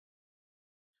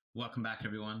Welcome back,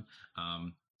 everyone.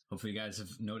 Hopefully, you guys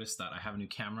have noticed that I have a new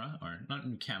camera, or not a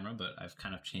new camera, but I've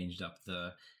kind of changed up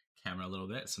the camera a little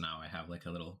bit. So now I have like a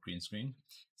little green screen.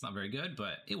 It's not very good,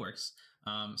 but it works.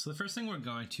 So the first thing we're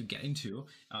going to get into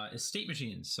is state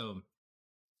machines. So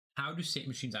how do state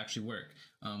machines actually work?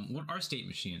 What are state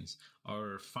machines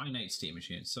or finite state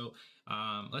machines? So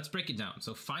let's break it down.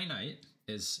 So finite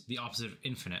is the opposite of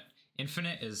infinite.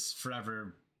 Infinite is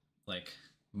forever, like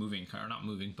moving, or not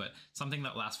moving, but something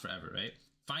that lasts forever, right?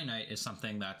 Finite is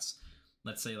something that's,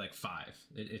 let's say, like five.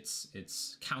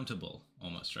 It's countable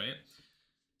almost, right?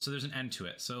 So there's an end to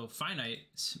it. So finite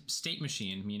state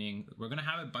machine, meaning we're going to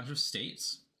have a bunch of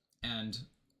states, and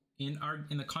in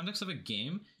the context of a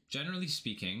game, generally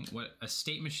speaking, what a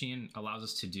state machine allows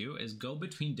us to do is go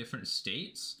between different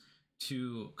states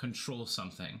to control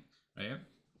something, right?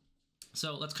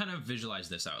 So let's kind of visualize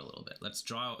this out a little bit. Let's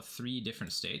draw out three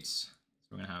different states.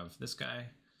 So we're going to have this guy.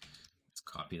 Let's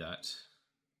copy that.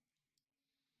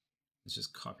 Let's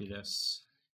just copy this.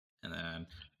 And then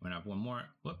we're going to have one more.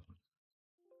 Whoop.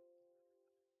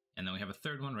 And then we have a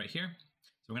third one right here.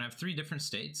 So we're going to have three different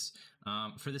states.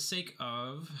 For the sake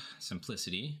of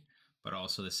simplicity, but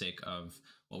also the sake of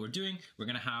what we're doing, we're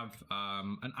going to have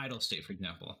an idle state, for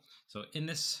example. So in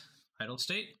this idle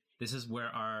state, this is where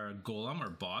our golem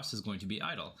or boss is going to be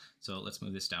idle. So let's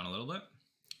move this down a little bit.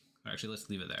 Actually, let's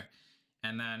leave it there.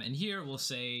 And then in here, we'll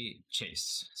say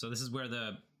chase. So this is where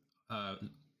the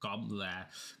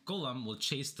golem will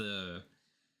chase the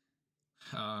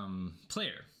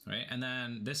player, right? And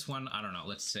then this one, I don't know,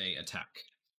 let's say attack,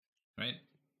 right?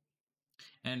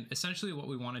 And essentially what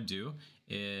we want to do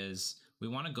is we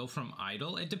want to go from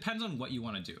idle. It depends on what you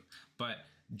want to do, but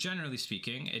generally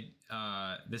speaking,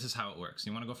 this is how it works.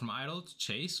 You want to go from idle to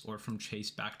chase, or from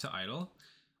chase back to idle.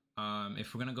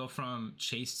 If we're going to go from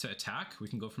chase to attack, we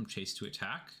can go from chase to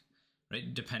attack,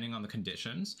 right? Depending on the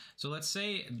conditions. So let's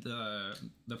say the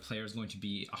player is going to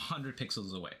be 100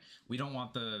 pixels away. We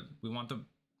want the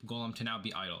golem to now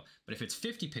be idle. But if it's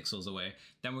 50 pixels away,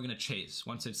 then we're going to chase.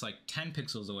 Once it's like 10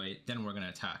 pixels away, then we're going to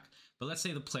attack. But let's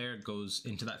say the player goes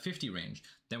into that 50 range,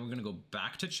 then we're going to go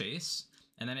back to chase,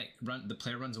 and then the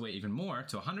player runs away even more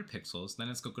to 100 pixels, then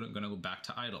it's going to go back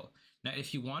to idle. Now,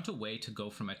 if you want a way to go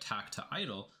from attack to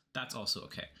idle, that's also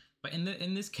okay. But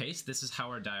in this case, this is how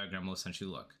our diagram will essentially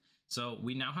look. So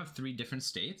we now have three different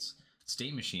states,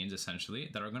 state machines essentially,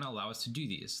 that are going to allow us to do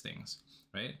these things,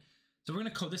 right? So we're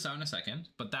going to code this out in a second,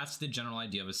 but that's the general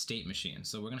idea of a state machine.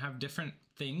 So we're going to have different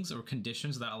things or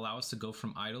conditions that allow us to go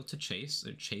from idle to chase,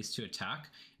 or chase to attack.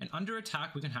 And under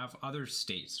attack, we can have other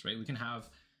states, right? We can have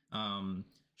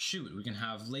shoot, we can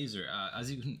have laser. As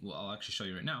you can, well, I'll actually show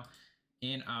you right now.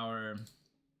 In our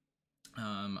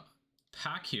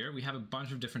pack here, we have a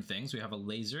bunch of different things. We have a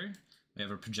laser, we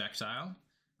have a projectile.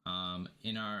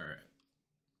 In our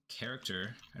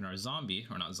character, in our zombie,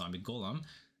 or not zombie, golem,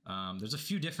 there's a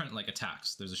few different like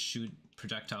attacks. There's a shoot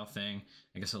projectile thing,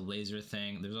 I guess a laser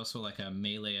thing. There's also like a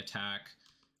melee attack.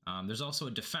 There's also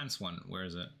a defense one. Where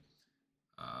is it?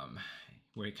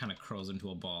 Where he kind of curls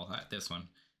into a ball. This one,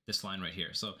 this line right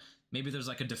here. So maybe there's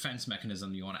like a defense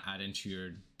mechanism you want to add into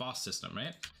your boss system,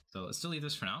 right? So let's still leave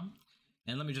this for now.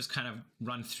 And let me just kind of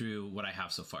run through what I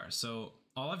have so far. So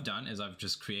all I've done is I've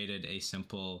just created a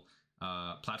simple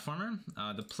platformer.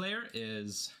 The player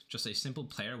is just a simple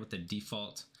player with the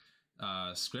default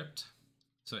script.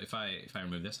 So if I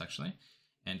remove this actually,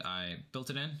 and I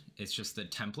built it in, it's just the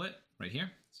template right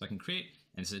here. So I can create,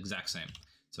 and it's the exact same.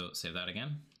 So save that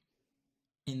again.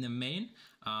 In the main,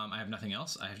 I have nothing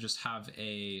else. I just have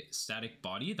a static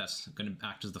body that's going to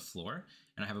act as the floor,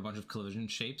 and I have a bunch of collision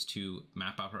shapes to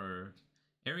map out our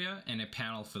area, and a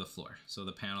panel for the floor. So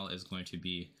the panel is going to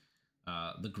be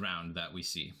the ground that we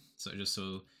see. So just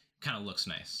so it kind of looks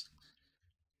nice.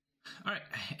 All right,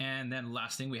 and then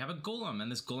last thing, we have a golem,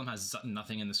 and this golem has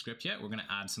nothing in the script yet. We're going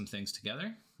to add some things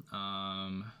together.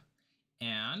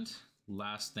 And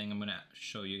last thing I'm going to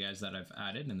show you guys that I've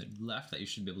added in the left that you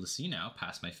should be able to see now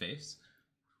past my face.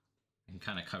 I can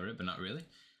kind of cover it, but not really.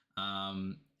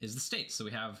 Is the state. So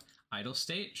we have idle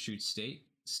state, shoot state,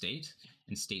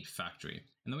 and state factory.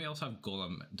 And then we also have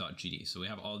golem.gd. So we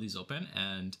have all these open,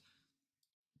 and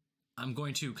I'm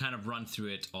going to kind of run through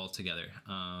it all together.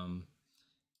 Let me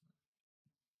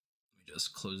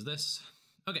just close this.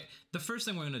 Okay, the first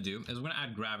thing we're going to do is we're going to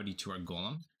add gravity to our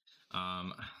golem.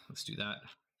 Let's do that.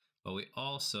 But we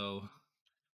also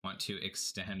want to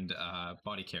extend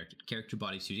body character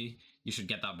body 2D. You should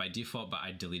get that by default, but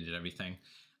I deleted everything.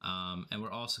 And we're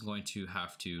also going to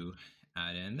have to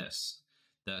add in this,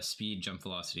 the speed, jump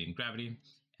velocity, and gravity.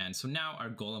 And so now our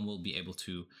golem will be able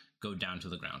to go down to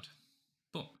the ground.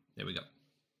 Boom, there we go.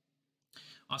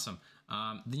 Awesome.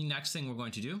 The next thing we're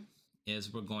going to do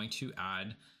is we're going to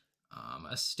add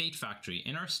a state factory.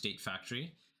 In our state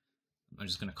factory, I'm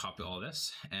just going to copy all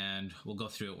this and we'll go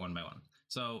through it one by one.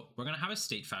 So we're going to have a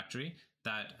state factory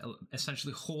that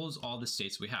essentially holds all the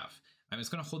states we have. And it's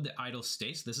going to hold the idle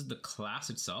states. This is the class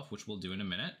itself, which we'll do in a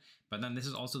minute. But then this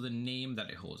is also the name that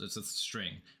it holds. It's a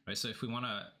string, right? So if we want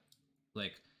to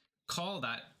like call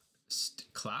that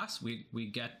class,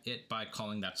 we get it by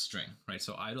calling that string, right?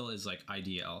 So idle is like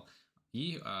IDL.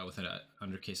 With an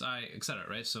undercase I, etc.,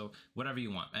 right? So whatever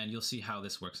you want, and you'll see how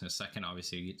this works in a second.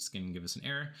 Obviously, it's going to give us an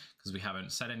error because we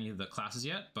haven't set any of the classes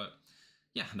yet, but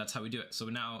yeah, that's how we do it. So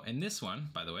now in this one,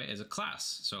 by the way, is a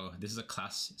class. So this is a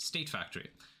class state factory,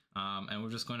 and we're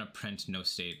just going to print no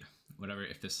state, whatever.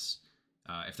 If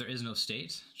there is no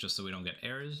state, just so we don't get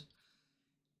errors.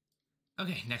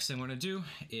 Okay, next thing we're going to do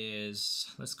is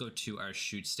let's go to our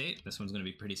shoot state. This one's going to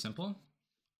be pretty simple.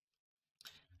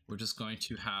 We're just going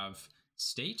to have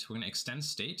state, we're going to extend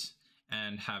state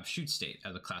and have shoot state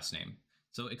as a class name.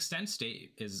 So extend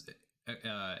state is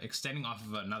extending off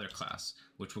of another class,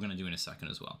 which we're going to do in a second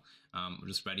as well. We're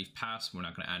just ready pass, we're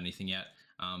not going to add anything yet.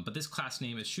 But this class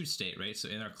name is shoot state, right? So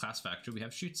in our class factory, we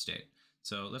have shoot state.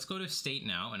 So let's go to state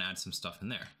now and add some stuff in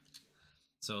there.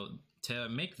 So to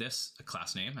make this a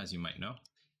class name, as you might know,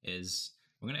 is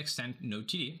we're going to extend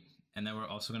node.td, and then we're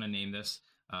also going to name this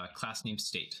class name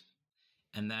state.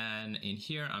 And then in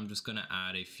here, I'm just going to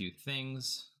add a few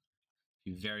things, a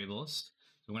few variables.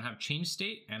 So we're going to have change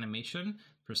state, animation,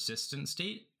 persistent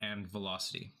state, and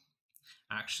velocity.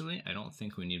 Actually, I don't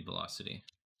think we need velocity.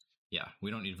 Yeah, we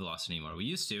don't need velocity anymore. We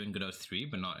used to in Godot 3,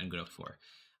 but not in Godot 4.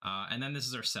 And then this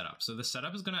is our setup. So the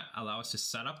setup is going to allow us to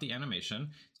set up the animation.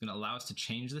 It's going to allow us to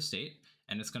change the state,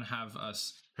 and it's going to have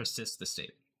us persist the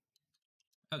state.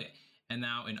 Okay, and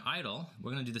now in idle,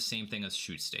 we're going to do the same thing as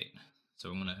shoot state. So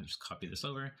I'm going to just copy this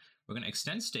over. We're going to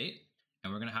extend state,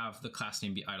 and we're going to have the class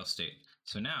name be idle state.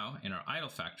 So now in our idle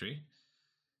factory,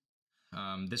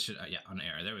 this should, yeah,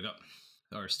 unerror. There we go.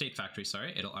 Or state factory,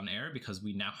 sorry. It'll unerror because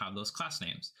we now have those class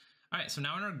names. All right, so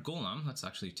now in our golem, let's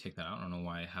actually take that out. I don't know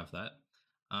why I have that.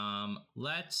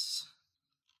 Let's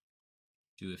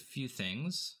do a few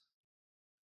things.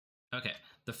 Okay,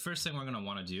 the first thing we're going to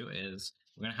want to do is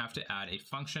we're going to have to add a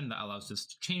function that allows us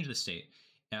to change the state.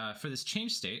 For this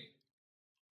change state,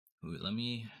 let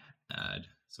me add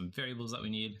some variables that we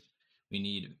need. We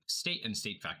need state and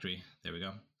state factory. There we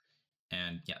go.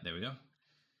 And yeah, there we go.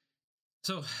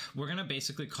 So we're going to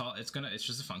basically call, it's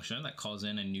just a function that calls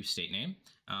in a new state name.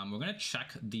 We're going to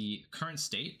check the current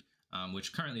state,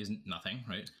 which currently is nothing,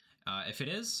 right? If it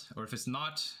is, or if it's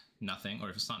not nothing,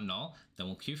 or if it's not null, then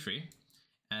we'll queue free.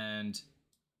 And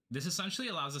this essentially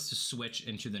allows us to switch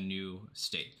into the new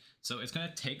state. So it's going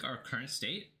to take our current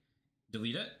state,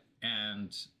 delete it,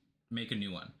 and make a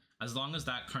new one, as long as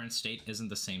that current state isn't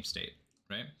the same state,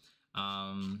 right?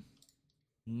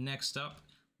 Next up,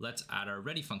 let's add our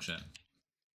ready function.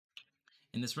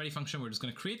 In this ready function, we're just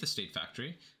going to create the state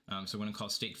factory. So we're going to call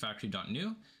state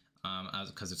factory.new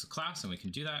because it's a class, and we can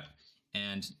do that.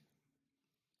 And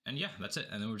yeah, that's it.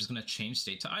 And then we're just going to change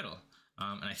state to idle.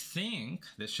 And I think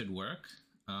this should work.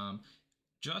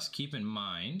 Just keep in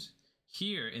mind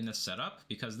here in the setup,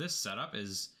 because this setup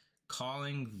is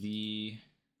calling the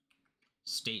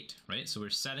state, right? So we're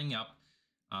setting up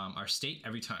our state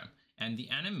every time. And the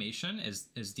animation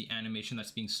is the animation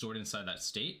that's being stored inside that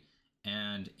state.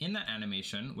 And in that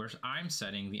animation, where I'm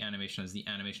setting the animation as the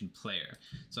animation player.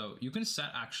 So you can set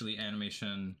actually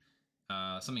animation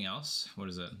something else. What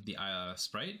is it? The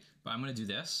sprite. But I'm going to do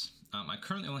this. I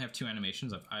currently only have two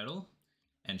animations of idle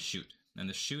and shoot. And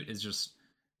the shoot is just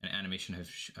an animation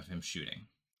of him shooting.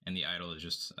 And the idle is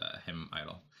just him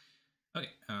idle. Okay,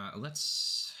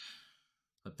 let's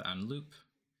put that on loop.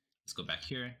 Let's go back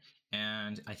here.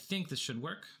 And I think this should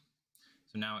work.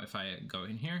 So now if I go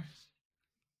in here,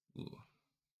 ooh,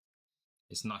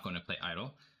 it's not going to play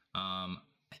idle. I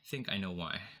think I know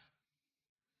why.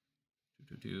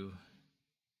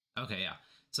 Okay, yeah.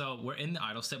 So we're in the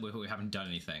idle state, but we haven't done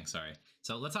anything, sorry.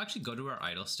 So let's actually go to our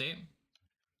idle state,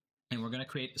 and we're going to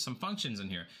create some functions in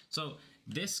here. So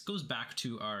this goes back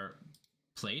to our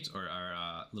plate, or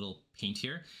our little paint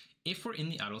here. If we're in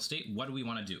the idle state, what do we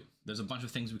want to do? There's a bunch of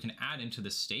things we can add into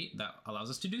this state that allows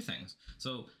us to do things.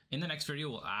 So in the next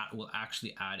video, we'll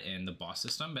actually add in the boss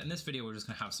system, but in this video, we're just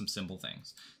going to have some simple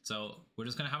things. So we're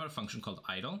just going to have a function called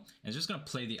idle, and it's just going to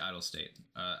play the idle state,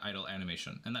 idle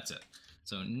animation, and that's it.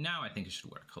 So now I think it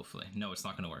should work, hopefully. No, it's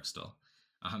not going to work still,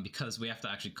 because we have to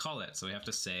actually call it. So we have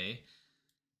to say,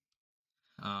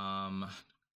 we're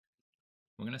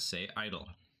going to say idle.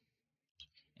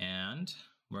 And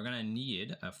we're going to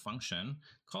need a function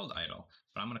called idle.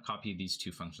 But I'm going to copy these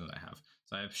two functions I have.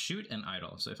 So I have shoot and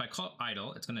idle. So if I call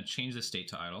idle, it's going to change the state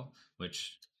to idle,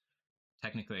 which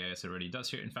technically I guess it already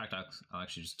does here. In fact, I'll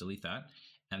actually just delete that.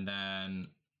 And then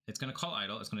it's going to call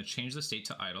idle. It's going to change the state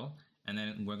to idle. And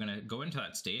then we're going to go into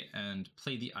that state and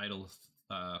play the idle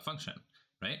function,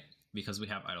 right? Because we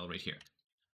have idle right here.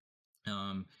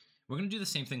 We're going to do the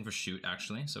same thing for shoot,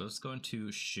 actually. So let's go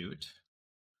into shoot.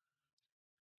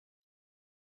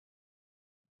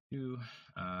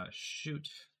 Shoot.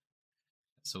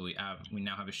 So we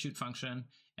now have a shoot function.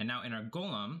 And now in our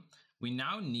golem, we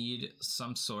now need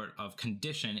some sort of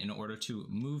condition in order to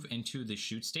move into the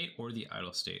shoot state or the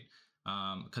idle state.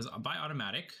 Because by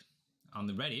automatic, on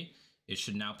the ready, it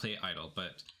should now play idle.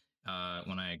 But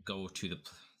when I go to the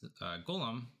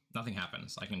golem, nothing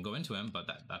happens. I can go into him, but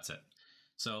that's it.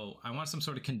 So I want some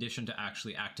sort of condition to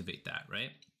actually activate that, right?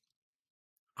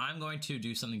 I'm going to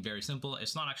do something very simple.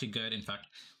 It's not actually good. In fact,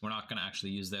 we're not going to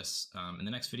actually use this in the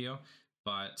next video,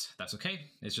 but that's okay.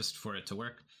 It's just for it to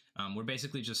work. We're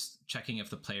basically just checking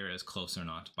if the player is close or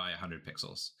not by 100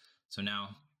 pixels. So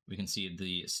now we can see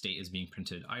the state is being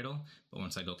printed idle, but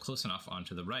once I go close enough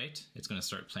onto the right, it's going to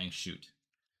start playing shoot,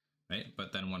 right?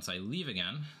 But then once I leave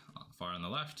again, far on the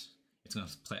left, it's going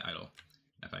to play idle.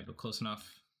 If I go close enough,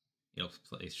 it'll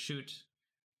play shoot.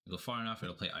 Go far enough,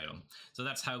 it'll play idle. So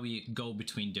that's how we go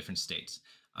between different states.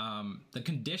 The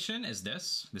condition is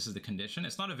this. This is the condition.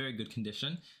 It's not a very good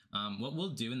condition. What we'll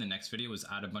do in the next video is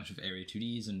add a bunch of area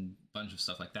 2Ds and a bunch of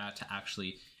stuff like that to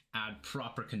actually add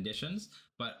proper conditions.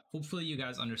 But hopefully you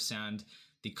guys understand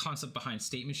the concept behind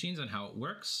state machines and how it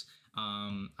works.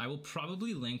 I will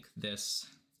probably link this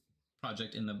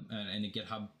project in the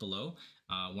GitHub below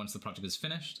once the project is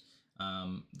finished.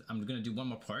 I'm going to do one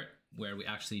more part where we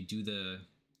actually do the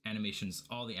animations,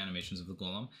 all the animations of the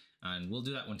golem, and we'll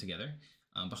do that one together.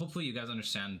 But hopefully you guys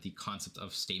understand the concept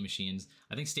of state machines.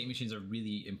 I think state machines are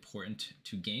really important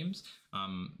to games.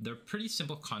 They're a pretty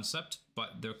simple concept,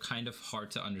 but they're kind of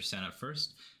hard to understand at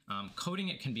first. Coding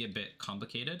it can be a bit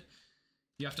complicated.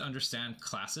 You have to understand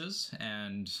classes,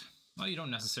 and well, you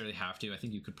don't necessarily have to. I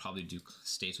think you could probably do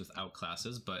states without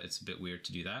classes, but it's a bit weird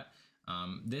to do that.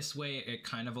 This way, it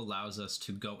kind of allows us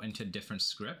to go into different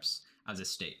scripts as a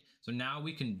state. So now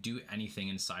we can do anything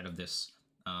inside of this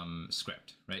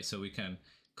script, right? So we can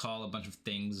call a bunch of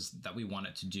things that we want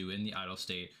it to do in the idle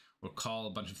state, or call a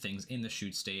bunch of things in the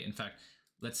shoot state. In fact,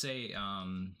 let's say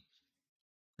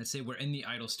we're in the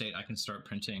idle state. I can start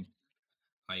printing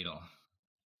idle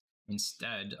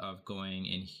instead of going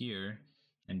in here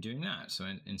and doing that. So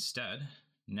instead,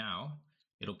 now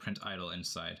it'll print idle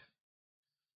inside,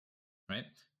 right?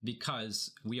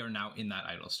 Because we are now in that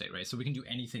idle state, right? So we can do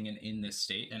anything in this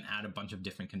state and add a bunch of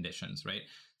different conditions, right?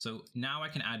 So now I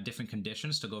can add different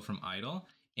conditions to go from idle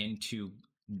into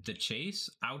the chase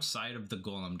outside of the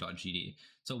golem.gd.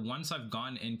 So once I've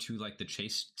gone into like the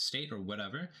chase state or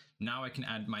whatever, now I can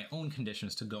add my own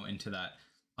conditions to go into that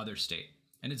other state.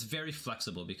 And it's very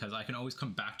flexible because I can always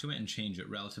come back to it and change it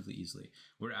relatively easily.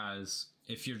 Whereas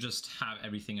if you just have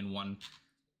everything in one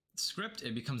script,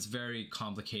 it becomes very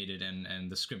complicated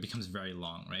and the script becomes very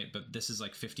long, right? But this is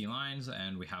like 50 lines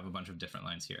and we have a bunch of different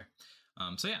lines here.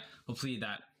 So yeah, hopefully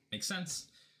that makes sense.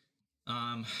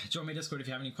 Join my Discord if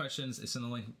you have any questions. It's in the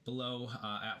link below.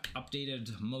 I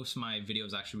updated most of my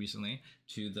videos actually recently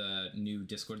to the new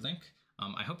Discord link.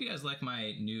 I hope you guys like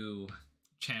my new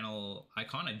channel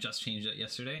icon. I just changed it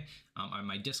yesterday. On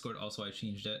my Discord also I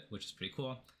changed it, which is pretty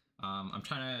cool. I'm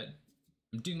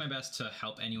doing my best to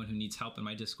help anyone who needs help in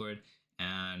my Discord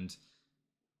and,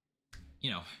 you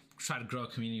know, try to grow a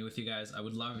community with you guys. I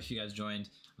would love if you guys joined.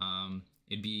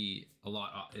 It'd be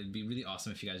really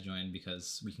awesome if you guys joined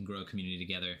because we can grow a community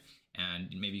together and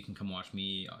maybe you can come watch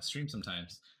me stream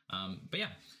sometimes. But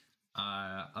yeah,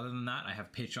 other than that, I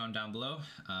have Patreon down below.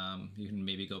 You can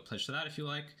maybe go pledge to that if you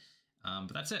like.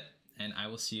 But that's it. And I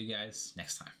will see you guys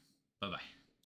next time. Bye-bye.